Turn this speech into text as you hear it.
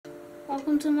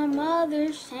Welcome to my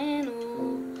mother's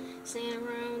channel. Sitting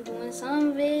around doing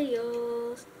some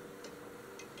videos.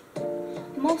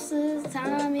 Most of the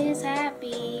time it's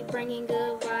happy, bringing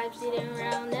good vibes, sitting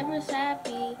around never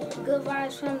sappy. Good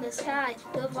vibes from the sky,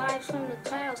 good vibes from the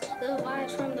clouds, good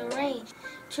vibes from the rain.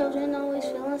 Children always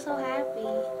feeling so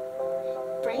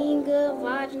happy, bringing good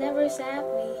vibes, never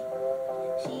sappy.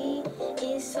 She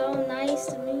is so nice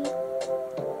to me,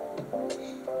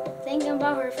 thinking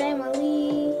about her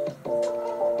family.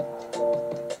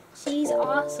 She's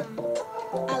awesome.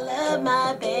 I love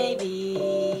my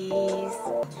babies.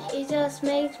 It just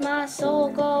makes my soul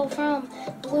go from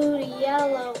blue to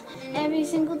yellow. Every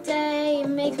single day it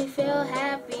makes me feel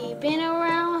happy. Being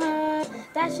around her,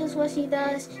 that's just what she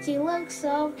does. She looks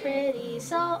so pretty,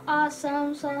 so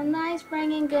awesome, so nice,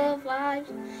 bringing good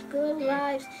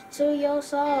vibes to your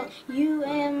soul. You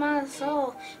and my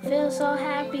soul feel so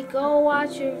happy. Go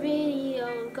watch her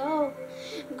videos.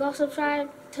 Go subscribe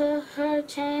to her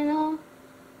channel.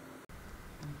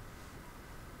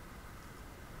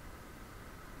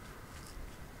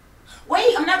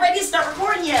 Wait, I'm not ready to start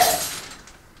recording yet.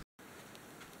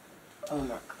 Oh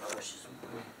my gosh.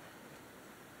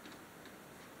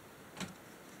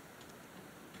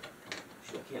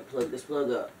 Shit, I can't plug this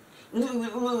plug up.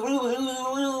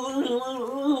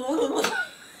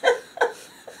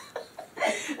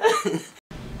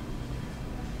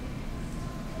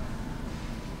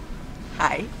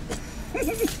 Hi.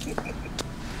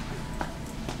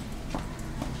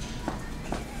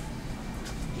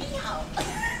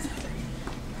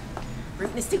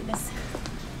 Rootiness, tootness.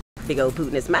 Big old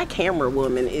pootness. My camera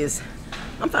woman is,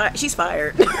 I'm fired. She's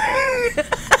fired.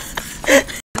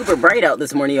 Super bright out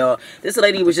this morning, y'all. This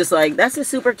lady was just like, that's a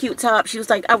super cute top. She was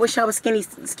like, I wish I was skinny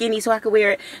so I could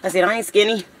wear it. I said, I ain't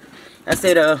skinny. I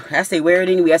said, wear it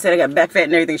anyway. I said, I got back fat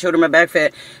and everything. Showed her my back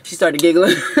fat. She started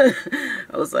giggling.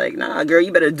 I was like, nah, girl,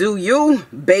 you better do you,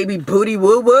 baby booty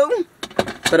woo woo.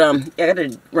 But, yeah, I got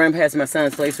to run past my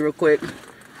son's place real quick.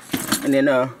 And then,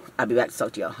 I'll be back to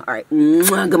talk to y'all. All right.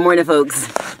 Good morning, folks.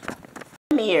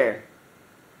 Come here.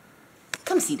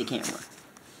 Come see the camera.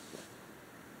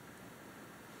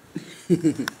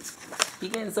 He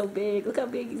getting so big. Look how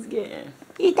big he's getting.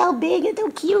 He's so big and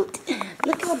so cute.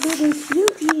 Look how big and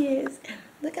cute he is.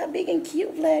 Look how big and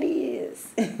cute Vladdy is.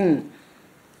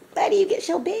 Vladdy, you get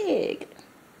so big.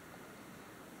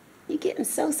 You getting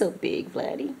so big,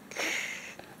 Vladdy.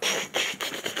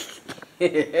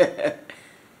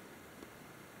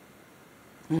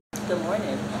 Good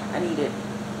morning. I needed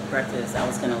breakfast. I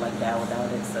was gonna like die without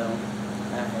it, so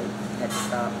I had to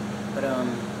stop. But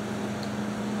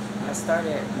I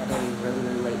started my day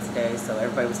really late today, so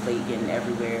everybody was late getting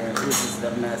everywhere. It was just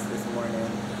a mess this morning.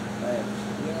 But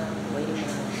yeah, waiting on.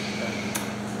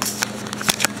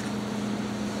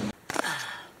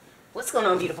 What's going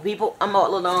on, beautiful people? I'm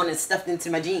all alone and stuffed into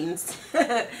my jeans.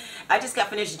 I just got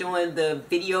finished doing the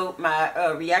video, my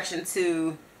reaction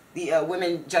to the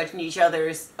women judging each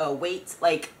other's weight,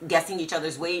 like guessing each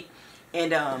other's weight.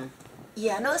 And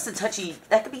yeah, I know it's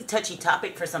that could be a touchy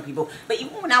topic for some people, but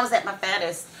even when I was at my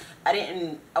fattest,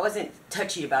 I wasn't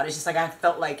touchy about it. It's just like I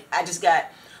felt like I just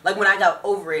got, like when I got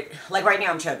over it, like right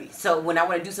now I'm chubby, so when I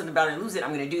want to do something about it and lose it,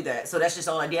 I'm going to do that. So that's just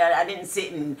all I did. I didn't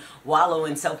sit and wallow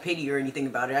in self-pity or anything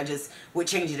about it. I just would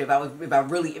change it if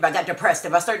I got depressed.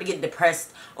 If I started to get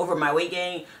depressed over my weight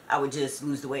gain, I would just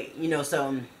lose the weight, you know.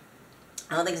 So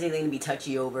I don't think there's anything to be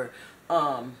touchy over.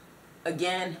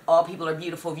 Again, all people are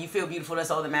beautiful. If you feel beautiful,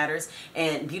 that's all that matters.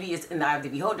 And beauty is in the eye of the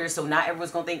beholder. So not everyone's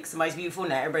going to think somebody's beautiful.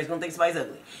 Not everybody's going to think somebody's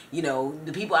ugly. You know,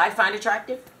 the people I find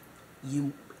attractive,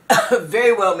 you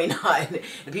very well may not.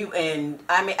 The people, and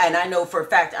I know for a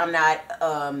fact I'm not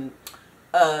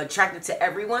attracted to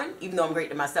everyone, even though I'm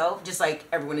great to myself, just like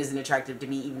everyone isn't attractive to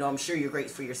me, even though I'm sure you're great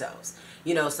for yourselves.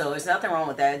 You know, so there's nothing wrong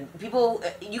with that. People,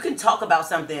 you can talk about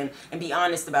something and be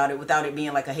honest about it without it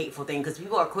being like a hateful thing, because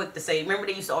people are quick to say, remember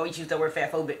they used to always use the word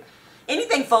fat phobic.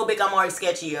 Anything phobic, I'm always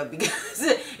sketchy of, because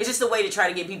it's just a way to try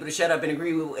to get people to shut up and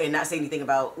agree with and not say anything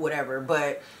about whatever.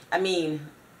 But, I mean,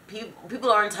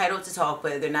 people are entitled to talk,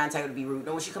 but they're not entitled to be rude.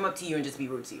 No one should come up to you and just be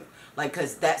rude to you. Like,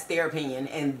 because that's their opinion,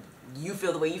 and you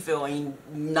feel the way you feel, and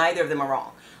neither of them are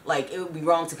wrong. Like, it would be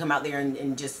wrong to come out there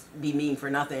and just be mean for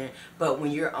nothing. But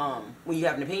when you're when you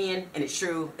have an opinion and it's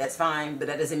true, that's fine. But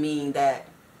that doesn't mean that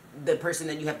the person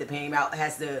that you have the opinion about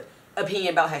has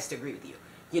to agree with you.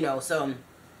 You know, so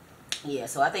yeah.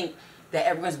 So I think that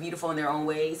everyone's beautiful in their own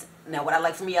ways. Now, what I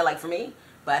like for me, I like for me.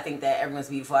 But I think that everyone's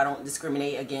beautiful. I don't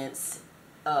discriminate against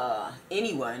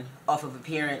anyone off of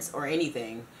appearance or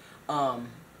anything.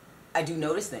 I do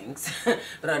notice things,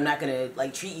 but I'm not going to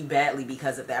like treat you badly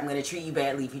because of that. I'm going to treat you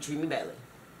badly if you treat me badly.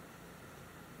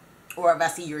 Or if I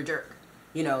see you're a jerk.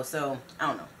 You know, so I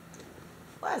don't know.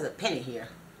 Why is a penny here?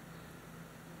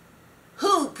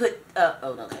 Who put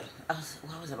oh no, okay.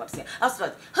 What was I about to say?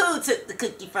 Who took the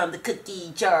cookie from the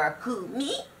cookie jar? Who,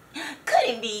 me?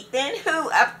 Couldn't be. Then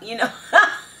who? You know.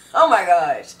 Oh my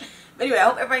gosh. But anyway, I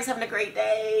hope everybody's having a great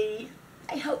day.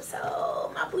 I hope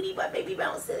so. My booty butt baby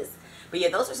bounces. But yeah,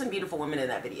 those are some beautiful women in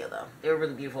that video though. They were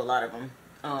really beautiful, a lot of them.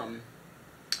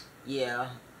 Yeah.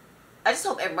 I just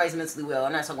hope everybody's mentally well.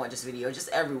 I'm not talking about just video, just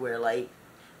everywhere. Like,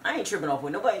 I ain't tripping off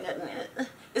with nobody.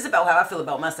 It's about how I feel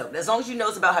about myself. As long as you know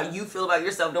it's about how you feel about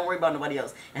yourself, don't worry about nobody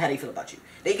else and how they feel about you.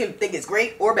 They can think it's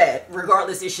great or bad.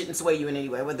 Regardless, it shouldn't sway you in any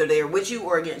way, whether they're with you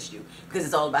or against you, because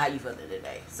it's all about how you feel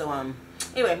today. So,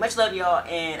 anyway, much love, y'all.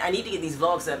 And I need to get these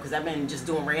vlogs up because I've been just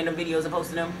doing random videos and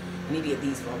posting them. I need to get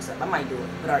these vlogs up. I might do it.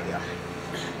 But all right, y'all.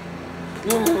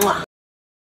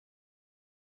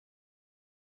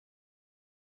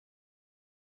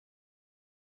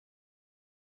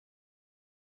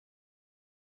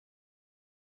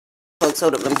 Folks,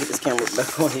 hold up, let me get this camera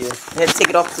back on here. I had to take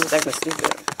it off because it's acting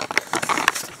stupid.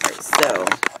 Alright,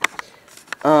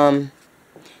 so,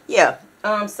 yeah,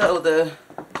 so the,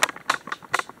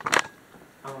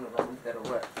 I don't know if I moved that or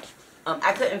what.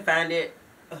 I couldn't find it.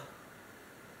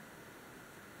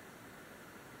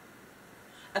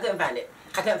 I couldn't find it.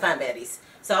 I couldn't find baddies.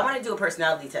 So I want to do a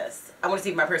personality test. I want to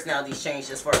see if my personality's changed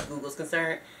as far as Google's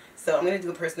concerned. So I'm going to do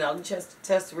a personality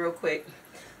test real quick.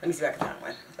 Let me see if I can find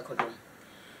one. A quick one.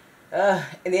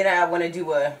 And then I want to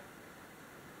do a,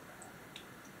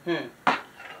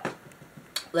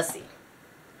 let's see.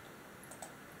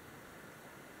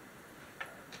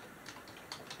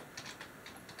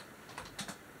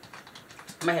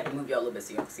 I might have to move y'all a little bit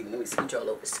so y'all can see me. Let me scoot y'all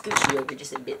over, scooch you over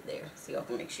just a bit there so y'all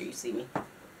can make sure you see me.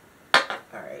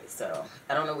 Alright, so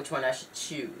I don't know which one I should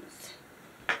choose.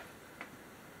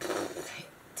 It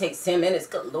takes 10 minutes.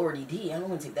 Good lordy D. I don't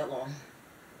want to take that long.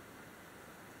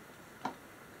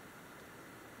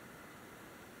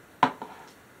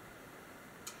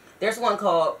 There's one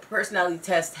called Personality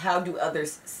Test, How Do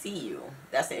Others See You?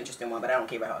 That's an interesting one, but I don't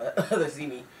care about how others see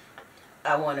me.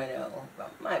 I want to know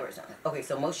about my personality. Okay,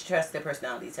 so most trusted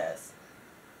personality test.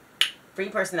 Free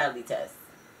personality test.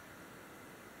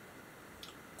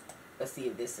 Let's see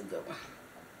if this is a good one.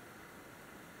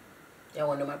 Y'all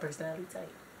want to know my personality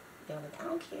type? Y'all like, I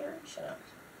don't care. Shut up.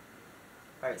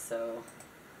 Alright, so.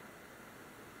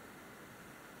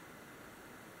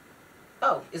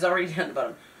 Oh, it's already down the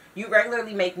bottom. You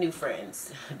regularly make new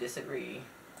friends. Disagree.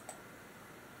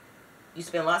 You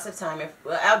spend lots of time.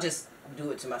 Well, I'll just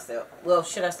do it to myself. Well,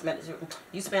 should I spend it?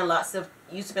 You spend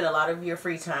a lot of your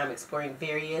free time exploring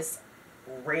various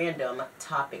random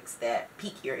topics that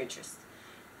pique your interest.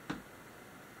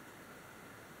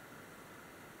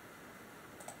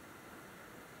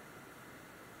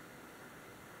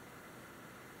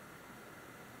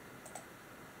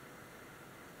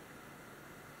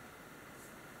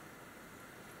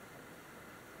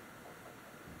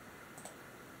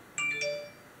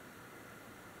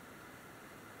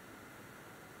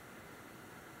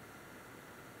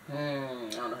 I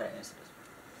don't know how to answer this.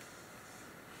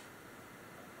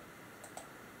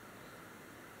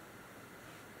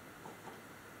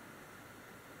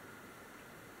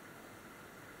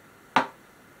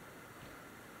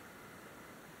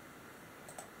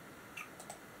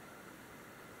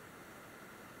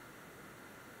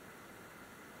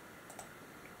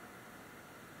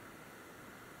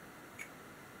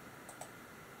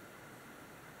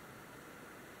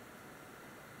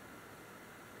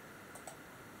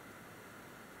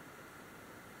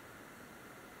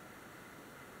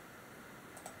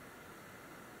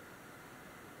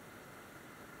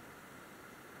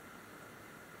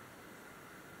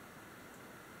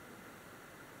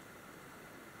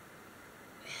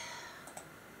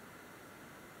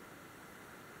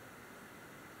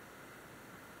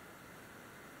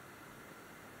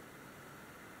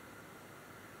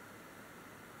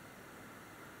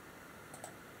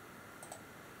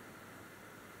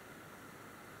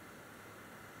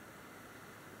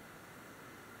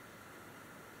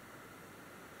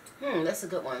 That's a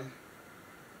good one.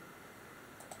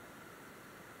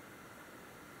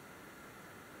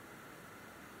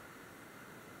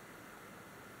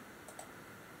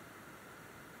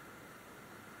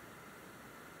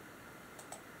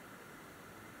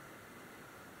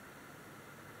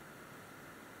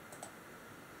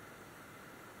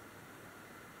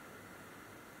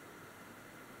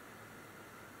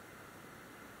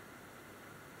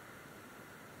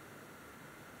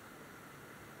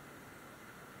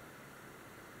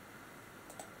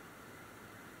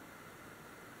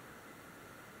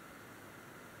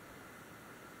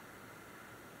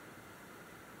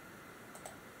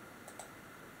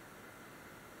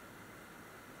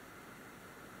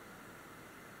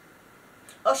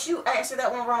 Oh shoot, I answered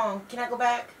that one wrong. Can I go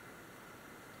back?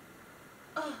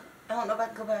 Oh, I don't know if I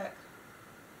can go back.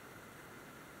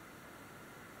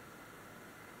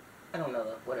 I don't know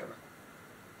though. Whatever.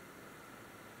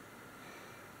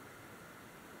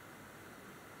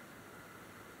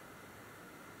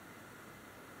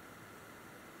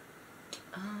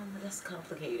 That's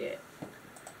complicated.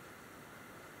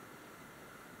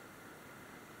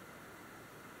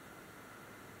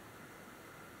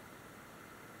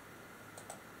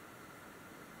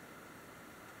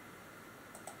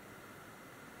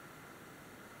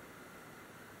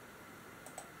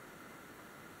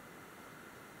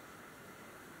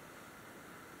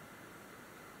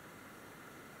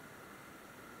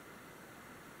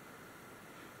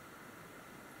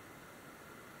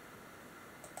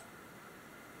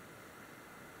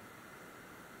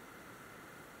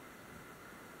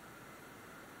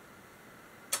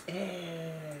 Eh.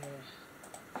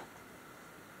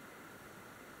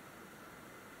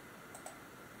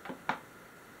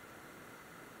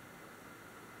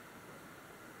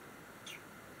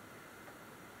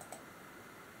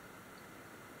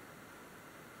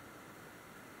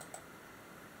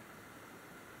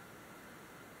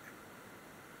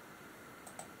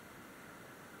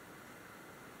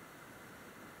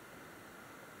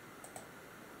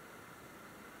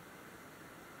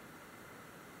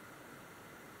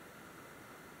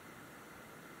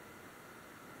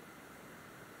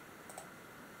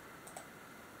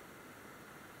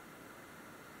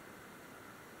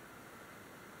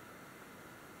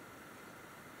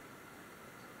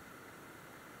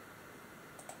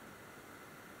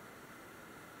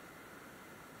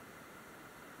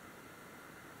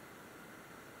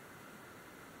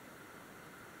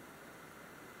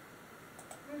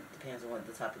 Depends on what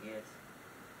the topic is.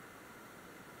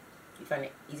 You find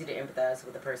it easy to empathize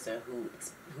with a person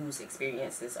whose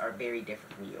experiences are very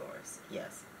different from yours.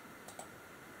 Yes.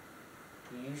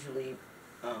 You usually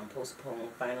postpone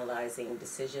finalizing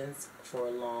decisions for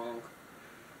a long.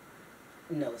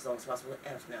 No, as long as possible.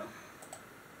 F no.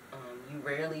 You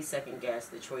rarely second guess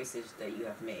the choices that you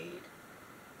have made.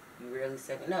 You rarely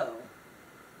second. No.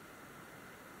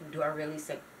 Do I really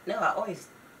second? No, I always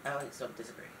don't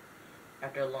disagree.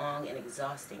 After a long and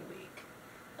exhausting week,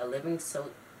 a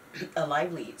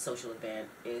lively social event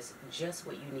is just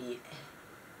what you need.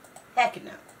 Heck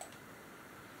no.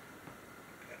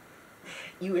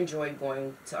 You enjoy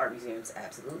going to art museums?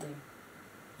 Absolutely.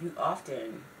 You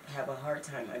often have a hard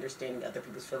time understanding other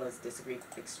people's feelings, disagree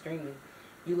extremely.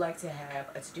 You like to have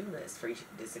a to-do list for each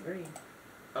disagree.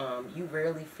 You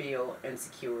rarely feel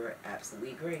insecure?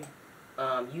 Absolutely agree.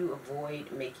 You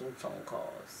avoid making phone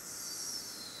calls?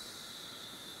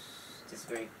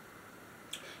 Disagree.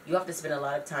 You often spend a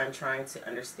lot of time trying to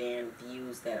understand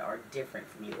views that are different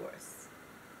from yours.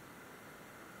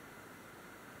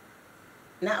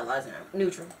 Not a lot of time.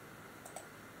 Neutral.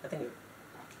 I think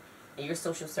in your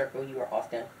social circle, you are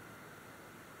often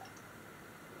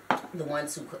the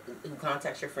ones who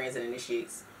contacts your friends and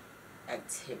initiates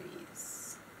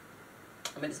activities.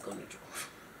 I'm gonna just go neutral.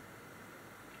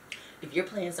 If your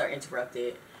plans are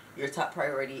interrupted, your top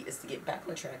priority is to get back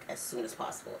on track as soon as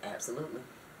possible. Absolutely.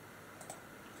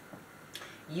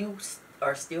 You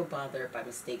are still bothered by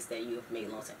mistakes that you have made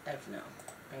long time. F no.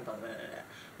 I ain't bothered by none of that.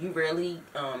 You rarely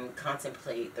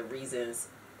contemplate the reasons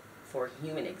for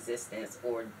human existence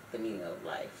or the meaning of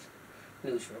life.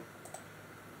 Neutral.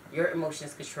 Your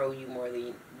emotions control you more than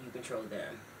you control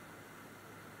them.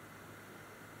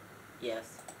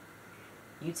 Yes.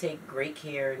 You take great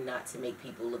care not to make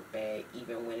people look bad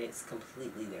even when it's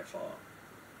completely their fault.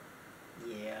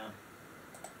 Yeah.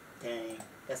 Dang.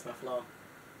 That's my flaw.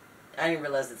 I didn't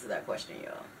realize it's that question,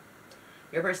 y'all.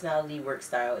 Your personality work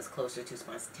style is closer to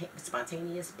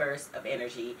spontaneous bursts of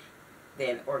energy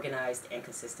than organized and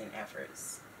consistent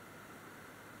efforts.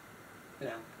 No,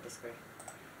 I disagree.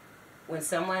 When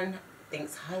someone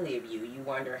thinks highly of you, you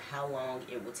wonder how long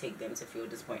it will take them to feel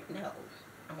disappointed. No,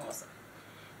 I'm awesome.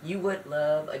 You would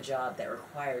love a job that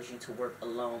requires you to work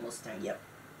alone most of the time. Yep.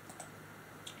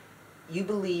 You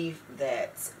believe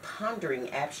that pondering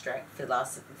abstract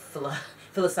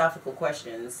philosophical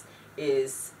questions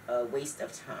is a waste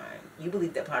of time. You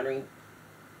believe that pondering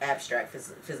abstract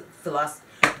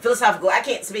philosophical, I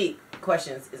can't speak,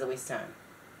 questions is a waste of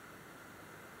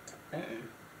time.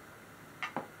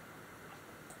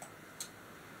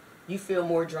 You feel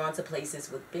more drawn to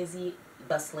places with busy,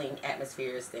 bustling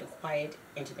atmospheres than quiet,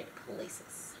 intimate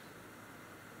places.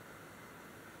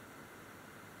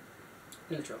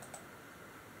 Neutral.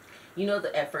 You know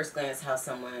that at first glance how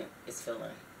someone is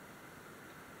feeling.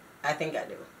 I think I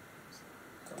do.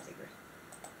 Don't disagree.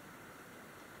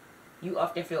 You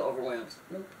often feel overwhelmed.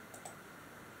 Nope.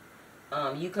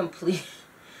 You complete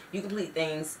you complete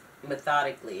things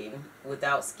methodically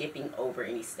without skipping over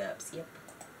any steps. Yep.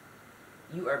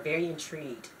 You are very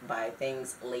intrigued by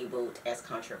things labeled as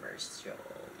controversial.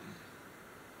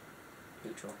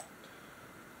 Neutral.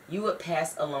 You would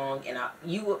pass along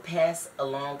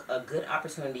a good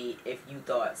opportunity if you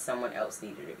thought someone else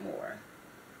needed it more.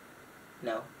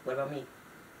 No. What about me?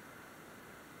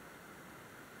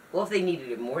 Well, if they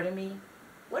needed it more than me,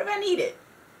 what if I need it?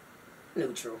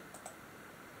 Neutral.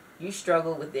 You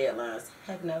struggle with deadlines.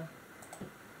 Heck no.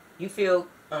 You feel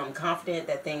confident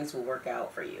that things will work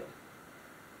out for you.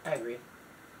 I agree.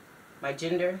 My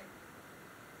gender,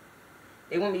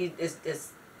 they want me,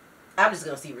 I'm just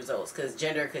going to see results, because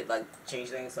gender could like change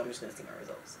things, so I'm just going to see my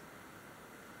results.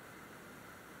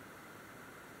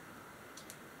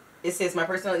 It says my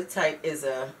personality type is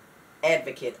a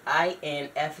advocate,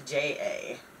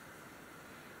 INFJ.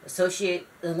 Associate,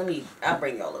 I'll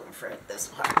bring y'all over for this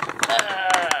part.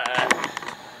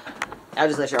 I'll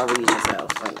just let y'all read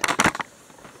yourselves.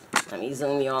 Let me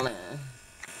zoom y'all in.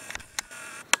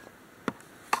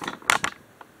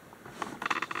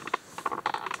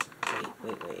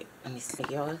 Wait. Let me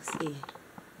make y'all see.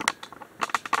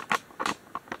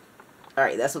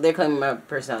 Alright, that's what they're claiming my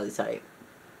personality type.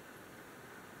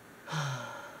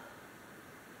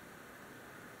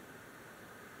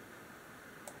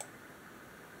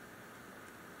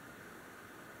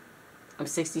 I'm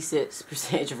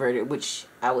 66% introverted, which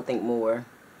I would think more.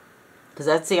 Because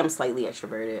I'd say I'm slightly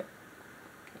extroverted.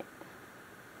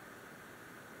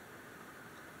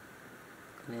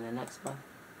 And then the next one.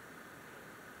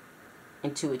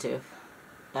 Intuitive.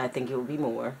 I think it would be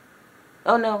more.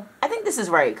 Oh no, I think this is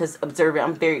right, because observant,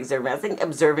 I'm very observant. I think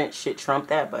observant should trump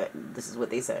that, but this is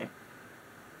what they say.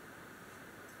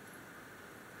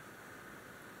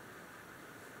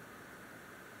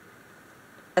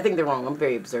 I think they're wrong. I'm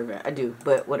very observant. I do,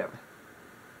 but whatever.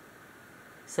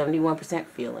 71%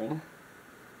 feeling.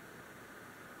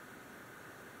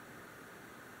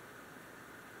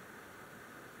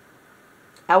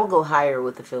 I will go higher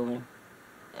with the feeling.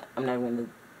 I'm not going to,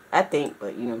 I think,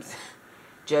 but you know what I'm saying.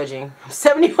 Judging.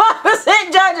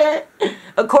 75% judging,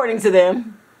 according to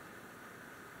them.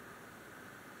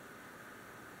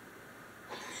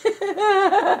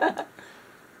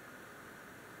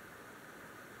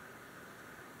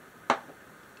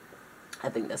 I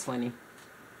think that's funny.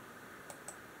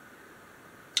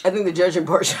 I think the judging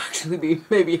part should actually be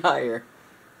maybe higher.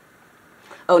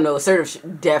 Oh no, assertive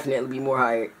should definitely be more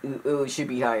higher. It should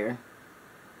be higher.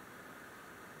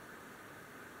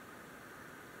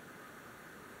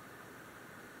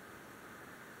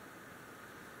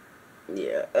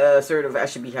 Yeah, assertive, I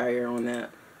should be higher on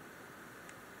that.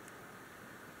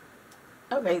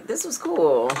 Okay, this was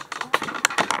cool.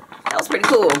 That was pretty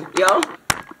cool, y'all.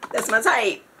 That's my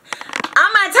type.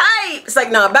 I'm my type. It's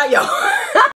like, no, about y'all.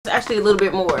 It's actually a little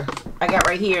bit more. I got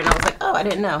right here, and I was like, oh, I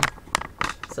didn't know.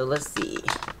 So let's see.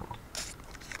 Try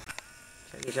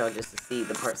to get y'all just to see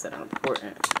the parts that are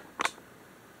important.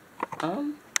 I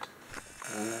know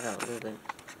that a little bit.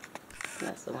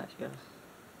 Not so much, y'all.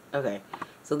 Okay,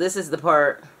 so this is the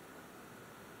part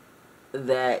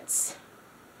that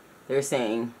they're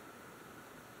saying.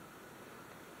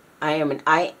 I am an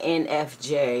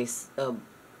INFJ,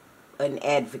 an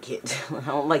advocate. I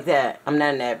don't like that. I'm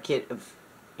not an advocate of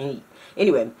any.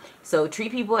 Anyway, so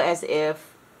treat people as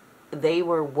if they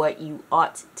were what you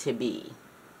ought to be.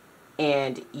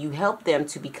 And you help them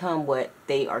to become what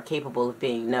they are capable of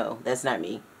being. No, that's not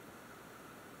me.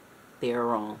 They are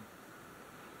wrong.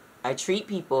 I treat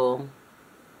people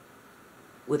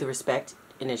with respect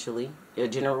initially, a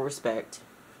general respect.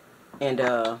 And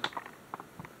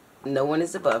no one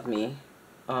is above me.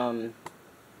 I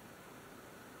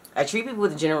treat people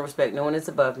with general respect. No one is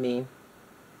above me.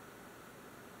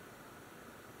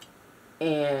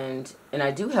 And I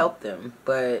do help them,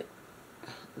 but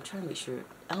I'm trying to make sure.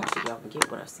 I don't think y'all can get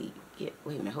what I see. Wait a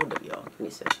minute, hold up, y'all. Give me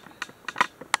a second.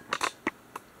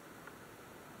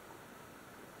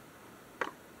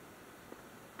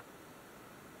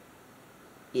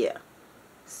 Yeah.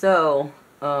 So,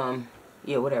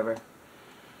 yeah, whatever.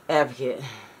 Advocate.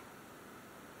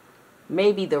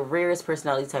 Maybe the rarest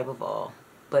personality type of all,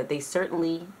 but they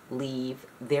certainly leave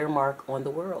their mark on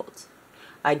the world.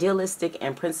 Idealistic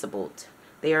and principled.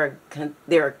 They are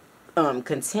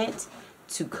content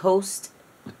to coast.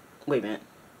 Wait a minute.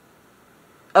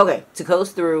 Okay, to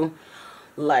coast through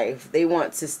life. They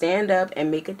want to stand up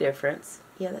and make a difference.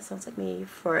 Yeah, that sounds like me.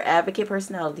 For advocate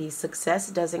personalities,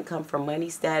 success doesn't come from money,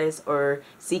 status, or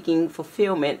seeking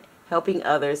fulfillment, helping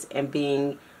others, and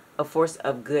being a force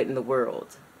of good in the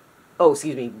world. Oh,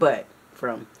 excuse me, but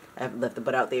from, I left the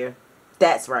but out there.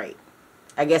 That's right.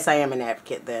 I guess I am an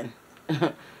advocate then.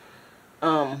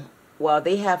 While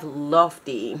they have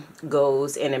lofty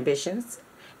goals and ambitions,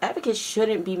 advocates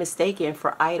shouldn't be mistaken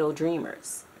for idle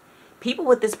dreamers. People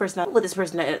with this personality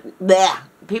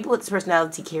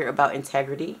care about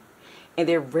integrity, and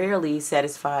they're rarely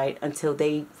satisfied until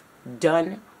they've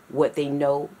done what they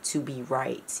know to be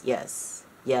right. Yes,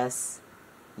 yes,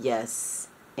 yes,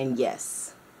 and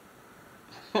yes.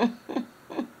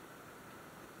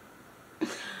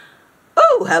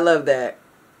 Oh, I love that.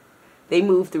 They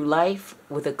move through life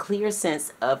with a clear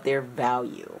sense of their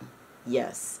value.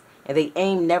 Yes. And they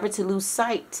aim never to lose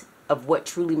sight of what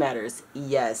truly matters.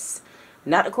 Yes.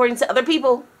 Not according to other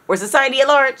people or society at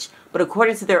large, but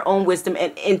according to their own wisdom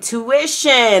and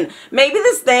intuition. Maybe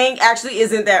this thing actually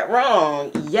isn't that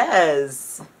wrong.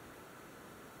 Yes.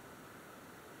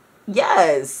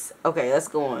 Yes. Okay, let's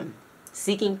go on.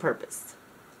 Seeking purpose.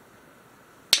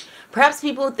 Perhaps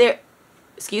people there,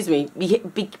 excuse me,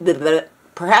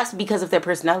 perhaps because of their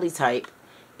personality type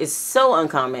is so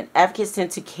uncommon, advocates tend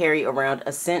to carry around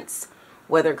a sense,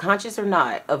 whether conscious or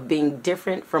not, of being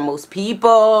different from most people.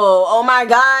 Oh my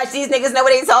gosh, these niggas know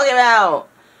what they talking about.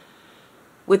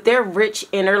 With their rich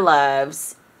inner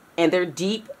lives and their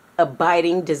deep,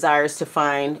 abiding desires to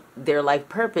find their life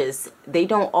purpose, they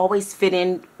don't always fit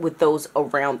in with those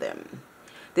around them.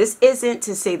 This isn't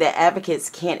to say that advocates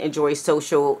can't enjoy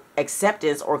social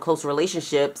acceptance or close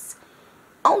relationships,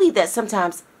 only that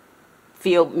sometimes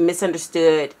feel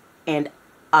misunderstood and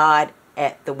odd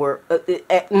at the world,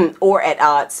 or at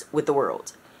odds with the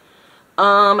world.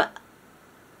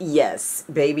 Yes,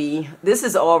 baby, this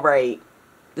is all right.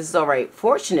 This is all right.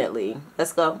 Fortunately,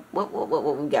 let's go. What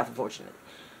we got for fortunately?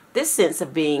 This sense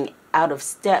of being out of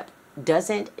step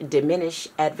doesn't diminish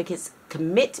advocates'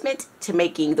 commitment to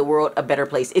making the world a better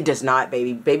place. It does not,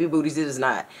 baby. Baby booties, it does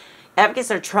not.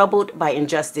 Advocates are troubled by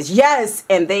injustice. Yes,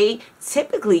 and they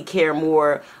typically care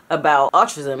more about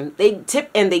altruism. They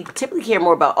typically care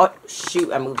more about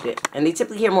shoot, I moved it. And they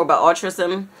typically care more about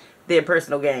altruism than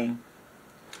personal gain.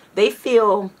 They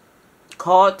feel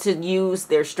called to use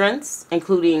their strengths,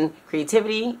 including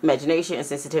creativity, imagination, and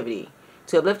sensitivity,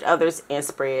 to uplift others and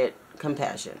spread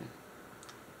compassion.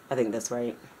 I think that's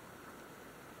right.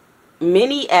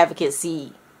 Many advocates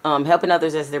see helping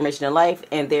others as their mission in life,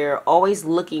 and they're always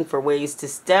looking for ways to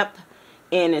step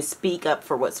in and speak up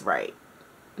for what's right.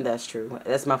 That's true.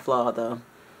 That's my flaw, though,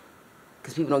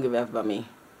 because people don't give a F about me.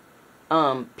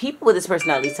 People with this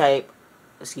personality type,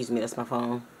 excuse me, that's my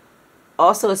phone,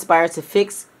 also aspire to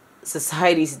fix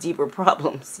society's deeper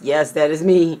problems. Yes, that is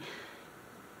me.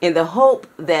 In the hope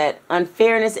that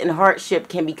unfairness and hardship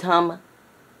can become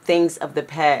things of the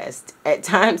past. At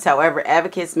times, however,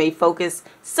 advocates may focus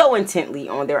so intently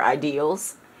on their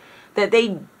ideals that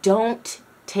they don't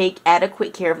take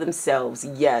adequate care of themselves.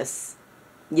 Yes.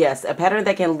 Yes, a pattern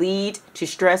that can lead to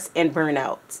stress and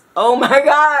burnout. Oh my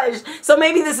gosh. So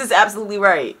maybe this is absolutely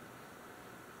right.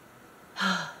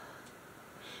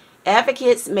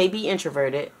 Advocates may be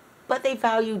introverted, but they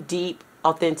value deep,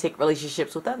 authentic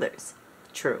relationships with others.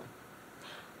 True.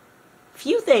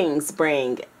 Few things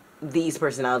bring these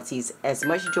personalities as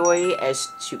much joy as,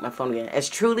 shoot my phone again, as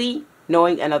truly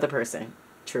knowing another person.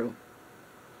 True.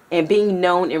 And being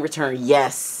known in return.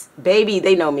 Yes. Baby,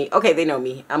 they know me. Okay, they know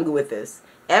me. I'm good with this.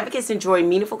 Advocates enjoy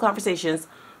meaningful conversations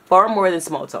far more than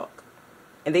small talk.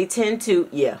 And they tend to,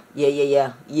 yeah.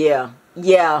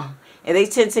 And they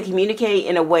tend to communicate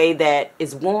in a way that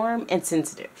is warm and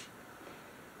sensitive.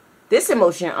 This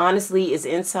emotion, honestly, is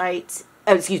insight.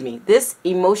 This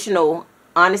emotional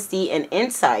honesty and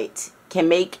insight can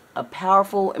make a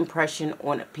powerful impression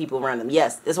on people around them.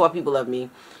 Yes, that's why people love me.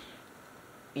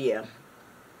 Yeah.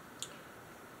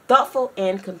 Thoughtful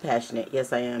and compassionate.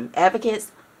 Yes, I am.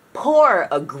 Advocates pour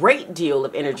a great deal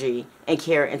of energy and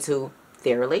care into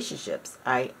their relationships.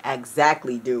 I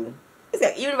exactly do.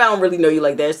 Even if I don't really know you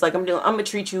like that, it's like I'm gonna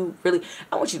treat you really.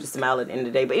 I want you to smile at the end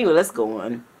of the day. But anyway, let's go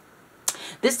on.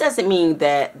 This doesn't mean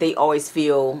that they always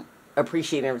feel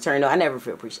appreciated in return. No, I never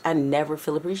feel appreciated. I never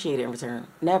feel appreciated in return.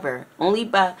 Never. Only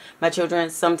by my children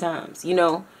sometimes. You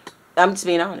know, I'm just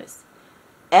being honest.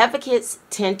 Advocates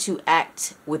tend to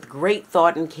act with great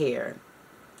thought and care.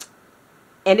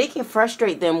 And it can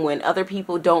frustrate them when other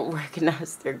people don't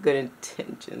recognize their good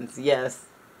intentions. Yes.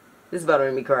 This is about to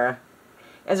make me cry.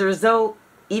 As a result,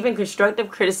 even constructive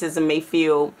criticism may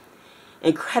feel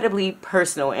incredibly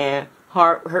personal and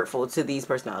hurtful to these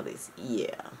personalities.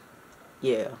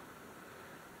 Yeah.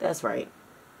 That's right.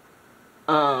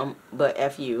 But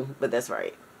F you, but that's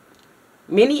right.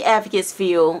 Many advocates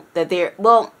feel that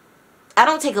well, I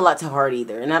don't take a lot to heart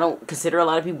either, and I don't consider a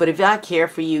lot of people, but if I care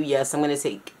for you, yes, I'm going to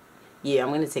take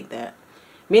that.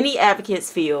 Many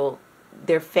advocates feel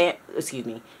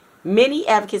Many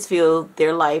advocates feel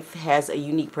their life has a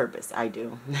unique purpose. I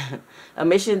do. A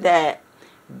mission that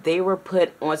they were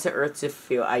put onto earth to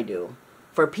fulfill. I do.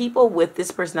 For people with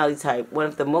this personality type, one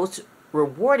of the most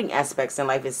rewarding aspects in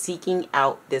life is seeking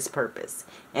out this purpose.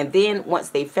 And then once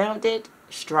they found it,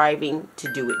 striving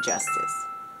to do it justice.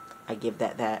 I give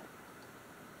that.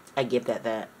 I give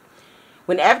that.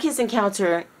 When advocates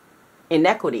encounter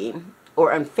inequity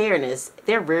or unfairness,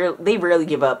 they rarely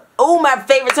give up. Oh, my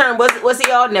favorite term. What's it,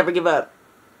 y'all? Never give up.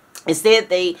 Instead,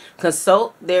 they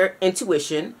consult their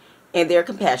intuition and their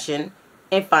compassion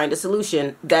and find a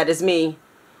solution. That is me.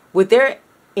 With their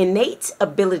innate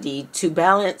ability to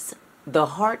balance the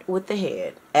heart with the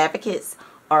head, advocates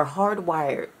are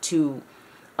hardwired to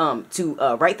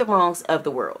right the wrongs of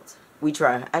the world. We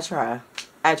try. I try.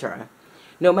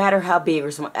 No matter how big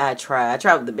or small, I try. I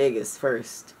try with the biggest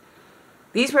first.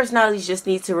 These personalities just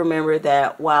need to remember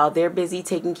that while they're busy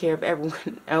taking care of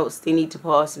everyone else, they need to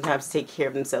pause sometimes to take care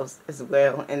of themselves as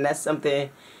well. And that's something,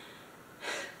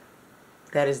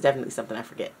 that is definitely something I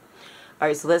forget.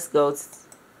 Alright, so let's go to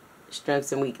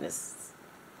strengths and weaknesses.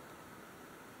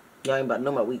 Y'all ain't about to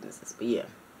know my weaknesses, but yeah.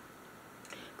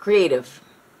 Creative.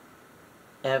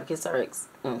 Advocates are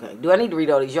okay. Do I need to read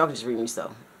all these? Y'all can just read me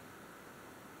so.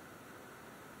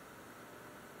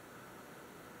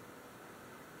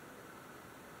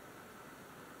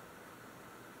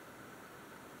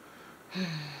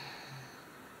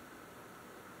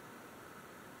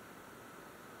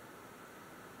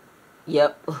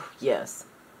 Yep. Yes.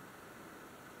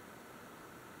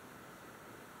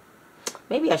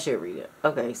 Maybe I should read it.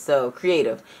 Okay, so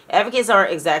creative. Advocates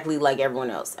aren't exactly like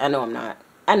everyone else. I know I'm not.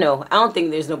 I know. I don't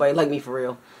think there's nobody like me for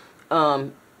real.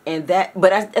 And that,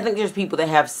 but I think there's people that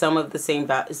have some of the same,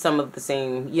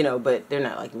 you know, but they're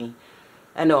not like me.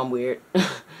 I know I'm weird.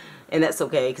 And that's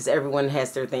okay, because everyone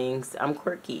has their things. I'm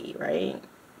quirky, right?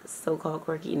 So-called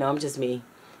quirky. No, I'm just me.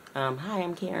 Hi,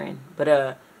 I'm Karen.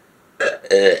 But,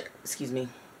 excuse me.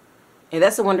 And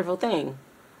that's a wonderful thing.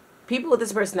 People with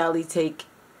this personality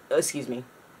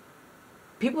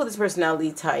people with this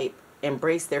personality type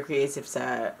embrace their creative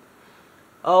side.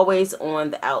 Always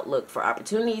on the outlook for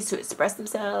opportunities to express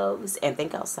themselves and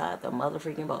think outside the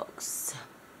motherfucking box.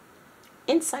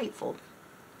 Insightful.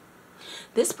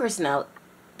 These personalities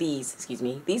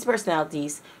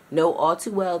know all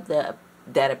too well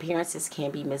that appearances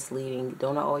can be misleading.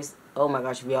 Don't always, oh my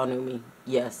gosh, if y'all knew me.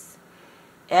 Yes.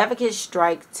 Advocates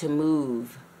strike to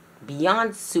move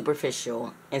beyond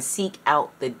superficial and seek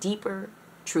out the deeper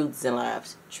truths in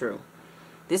lives. True.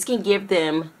 This can give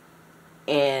them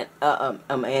an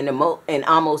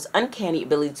almost uncanny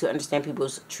ability to understand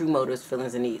people's true motives,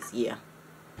 feelings, and needs. Yeah.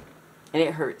 And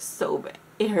it hurts so bad.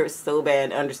 It hurts so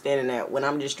bad understanding that when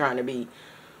I'm just trying to be,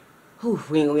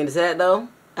 we ain't gonna get into that though.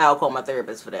 I'll call my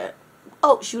therapist for that.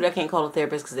 Oh, shoot, I can't call a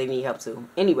therapist because they need help too.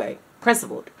 Anyway,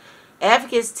 principled.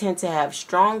 Advocates tend to have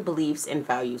strong beliefs and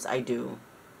values. I do.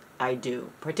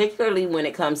 Particularly when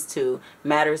it comes to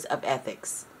matters of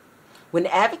ethics. When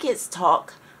advocates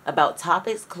talk about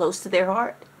topics close to their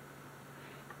heart,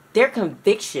 their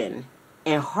conviction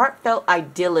and heartfelt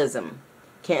idealism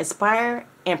can inspire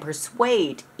and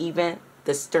persuade even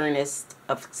the sternest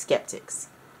of skeptics.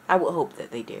 I would hope that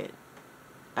they did.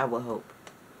 I would hope.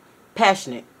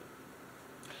 Passionate.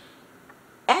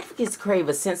 Advocates crave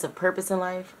a sense of purpose in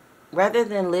life. Rather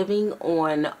than living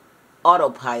on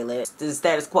autopilot, the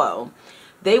status quo,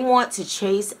 they want to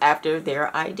chase after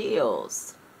their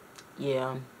ideals.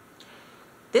 Yeah.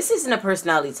 This isn't a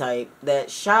personality type that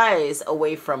shies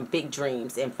away from big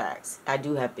dreams. In fact, I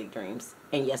do have big dreams.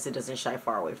 And yes, it doesn't shy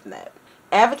far away from that.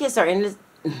 Advocates are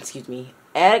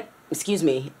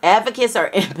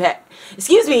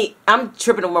I'm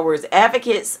tripping on my words.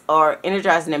 Advocates are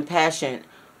energized and impassioned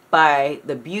by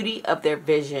the beauty of their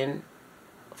vision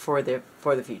for the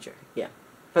future. Yeah.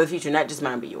 For the future, not just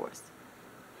mine, but yours.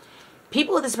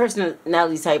 People with this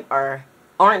personality type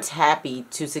aren't happy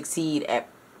to succeed at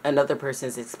another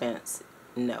person's expense.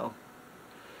 No.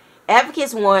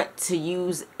 Advocates want to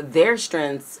use their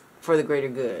strengths for the greater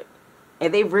good.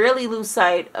 And they rarely lose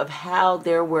sight of how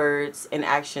their words and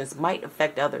actions might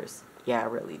affect others. Yeah, I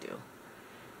really do.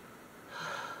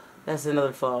 That's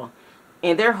another flaw.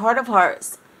 In their heart of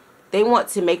hearts, they want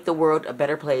to make the world a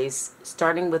better place,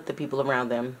 starting with the people around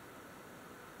them.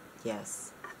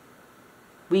 Yes.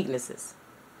 Weaknesses.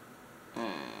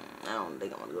 I don't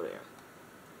think I want to go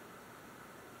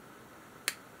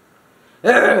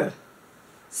there.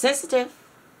 Sensitive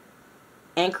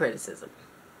and criticism.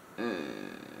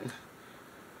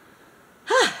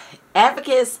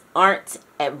 Advocates aren't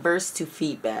adverse to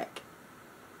feedback.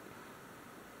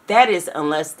 That is,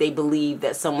 unless they believe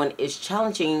that someone is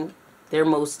challenging their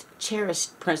most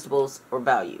cherished principles or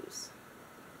values.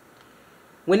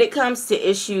 When it comes to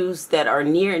issues that are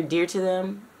near and dear to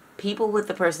them, people with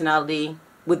this personality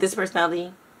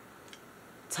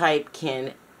type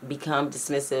can become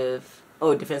dismissive,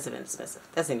 defensive and dismissive.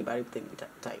 That's anybody with any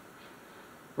type.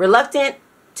 Reluctant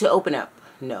to open up.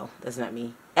 No, that's not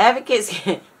me. Advocates,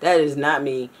 that is not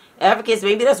me. Advocates,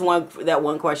 maybe that's that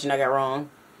one question I got wrong.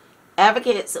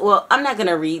 Advocates, well, I'm not going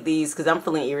to read these because I'm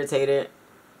feeling irritated.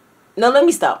 No, let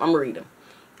me stop. I'm going to read them.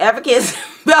 Advocates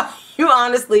value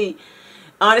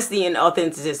honesty and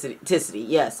authenticity.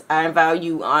 Yes, I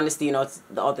value honesty and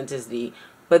authenticity.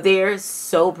 But they're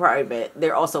so private.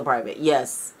 They're also private.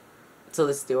 Yes. So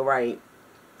it's still right.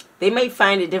 They may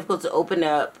find it difficult to open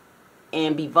up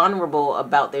and be vulnerable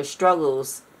about their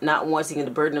struggles, not wanting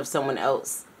the burden of someone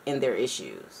else with their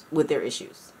issues.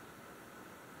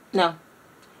 No,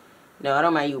 I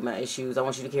don't mind you with my issues. I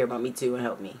want you to care about me too and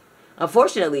help me.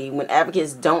 Unfortunately, when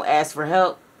advocates don't ask for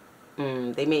help,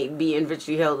 they may be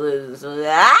eventually helpless.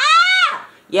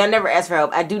 Yeah, I never ask for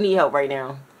help. I do need help right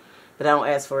now, but I don't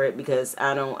ask for it because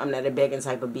I'm not a begging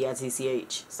type of bitch.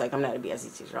 It's like I'm not a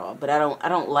bitch at all. But I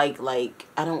don't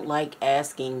like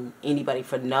asking anybody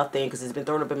for nothing because it's been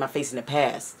thrown up in my face in the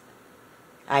past.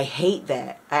 I hate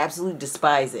that. I absolutely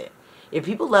despise it. If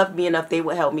people love me enough, they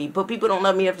will help me. But people don't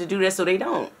love me enough to do that, so they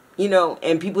don't. You know,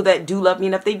 and people that do love me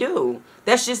enough, they do.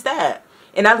 That's just that.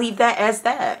 And I leave that as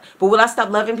that. But will I stop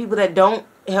loving people that don't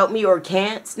help me or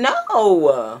can't?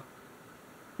 No.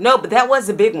 No, but that was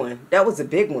a big one. That was a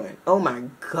big one. Oh my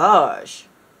gosh.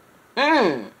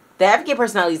 The advocate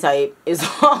personality type is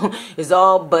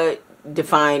all but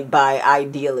defined by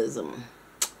idealism.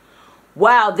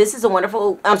 Wow, this is a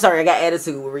wonderful... I'm sorry, I got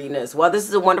attitude reading this. While this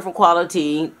is a wonderful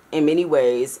quality in many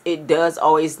ways, it does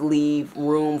always leave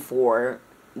room for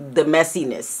the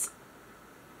messiness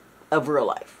of real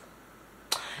life.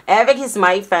 Advocates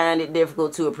might find it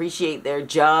difficult to appreciate their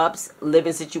jobs,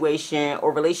 living situation,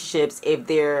 or relationships if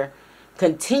they're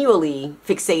continually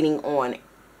fixating on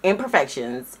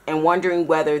imperfections and wondering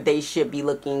whether they should be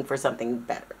looking for something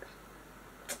better.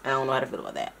 I don't know how to feel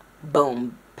about that.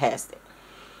 Boom, past it.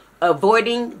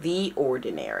 Avoiding the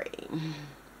ordinary.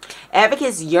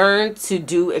 Advocates yearn to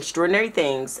do extraordinary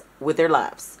things with their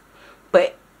lives,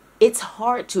 but it's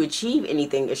hard to achieve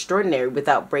anything extraordinary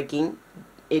without breaking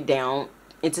it down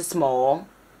into small,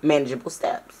 manageable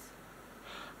steps.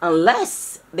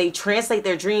 Unless they translate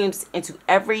their dreams into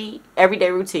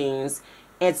everyday routines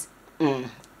and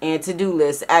to-do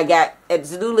lists.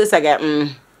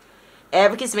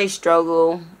 Advocates may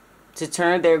struggle to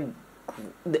turn their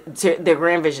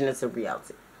grand vision into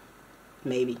reality.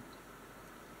 Maybe.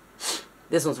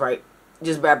 This one's right.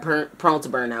 Just by prone to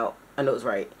burnout. I know it's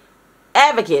right.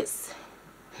 Advocates.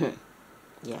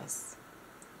 Yes.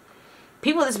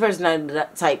 People with this personality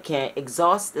type can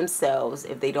exhaust themselves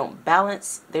if they don't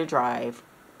balance their drive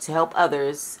to help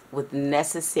others with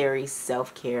necessary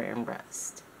self-care and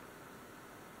rest.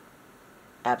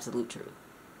 Absolute truth.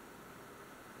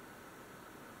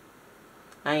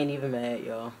 I ain't even mad,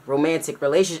 y'all. Romantic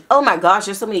relationship. Oh my gosh,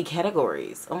 there's so many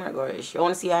categories. Oh my gosh. You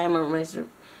want to see how I am in a relationship?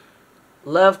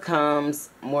 Love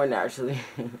comes more naturally.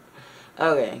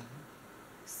 Okay.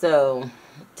 So,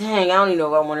 dang, I don't even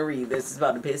know if I want to read this. It's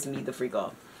about to piss me the freak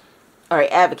off.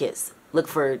 Alright, advocates. Look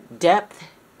for depth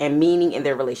and meaning in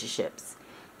their relationships.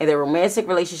 And their romantic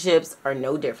relationships are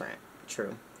no different.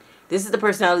 True. This is the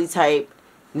personality type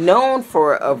known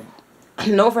for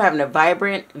having a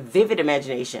vibrant, vivid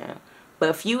imagination.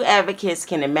 But few advocates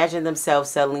can imagine themselves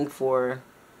settling for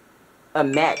a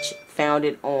match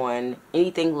founded on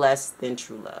anything less than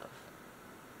true love.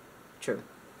 True.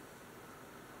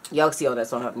 Y'all see all that,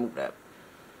 so I don't have to move it up.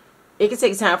 It can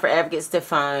take time for advocates to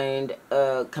find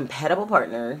a compatible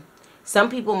partner. Some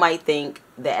people might think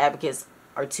that advocates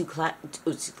are too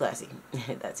classy.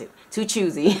 That's it. Too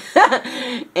choosy.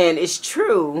 And it's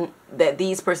true that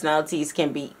these personalities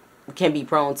can be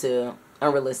prone to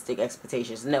unrealistic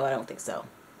expectations. No, I don't think so.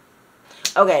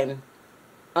 Okay.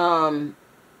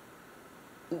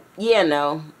 Yeah,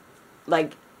 no.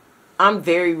 Like, I'm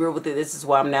very real with it. This is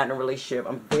why I'm not in a relationship.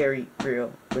 I'm very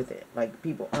real with it. Like,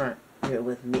 people aren't real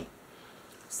with me.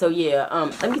 So, yeah.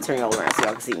 Let me turn y'all around so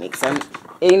y'all can see me. Because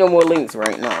ain't no more links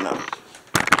right now. No.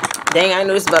 Dang, I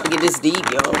know it's about to get this deep,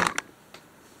 y'all.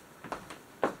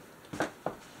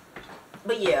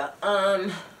 But, yeah.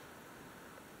 Let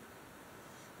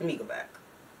me go back.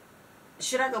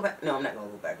 Should I go back? No, I'm not going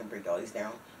to go back and break all these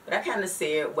down. But I kind of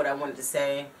said what I wanted to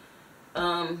say.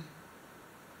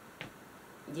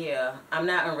 Yeah, I'm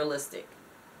not unrealistic.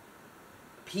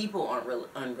 People aren't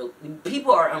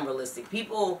people are unrealistic.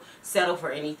 People settle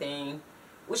for anything,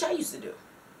 which I used to do.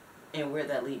 and where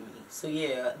that lead me. So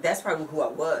yeah, that's probably who I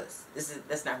was.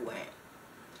 That's not who I am.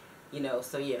 You know,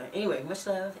 so yeah. Anyway, much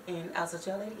love, and I'll talk to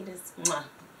y'all later. It is, mwah.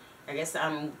 I guess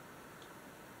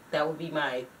that would be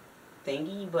my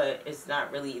thingy, but it's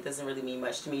not really, it doesn't really mean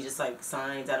much to me. Just like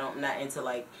signs, I'm not into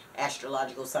like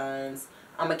astrological signs.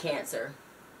 I'm a Cancer.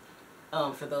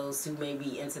 For those who may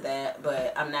be into that,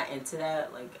 but I'm not into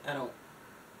that. Like, I don't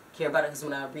care about it, because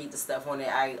when I read the stuff on it,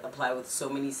 I apply with so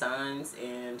many signs,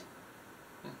 and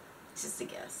it's just a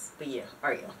guess. But yeah,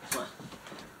 alright, y'all.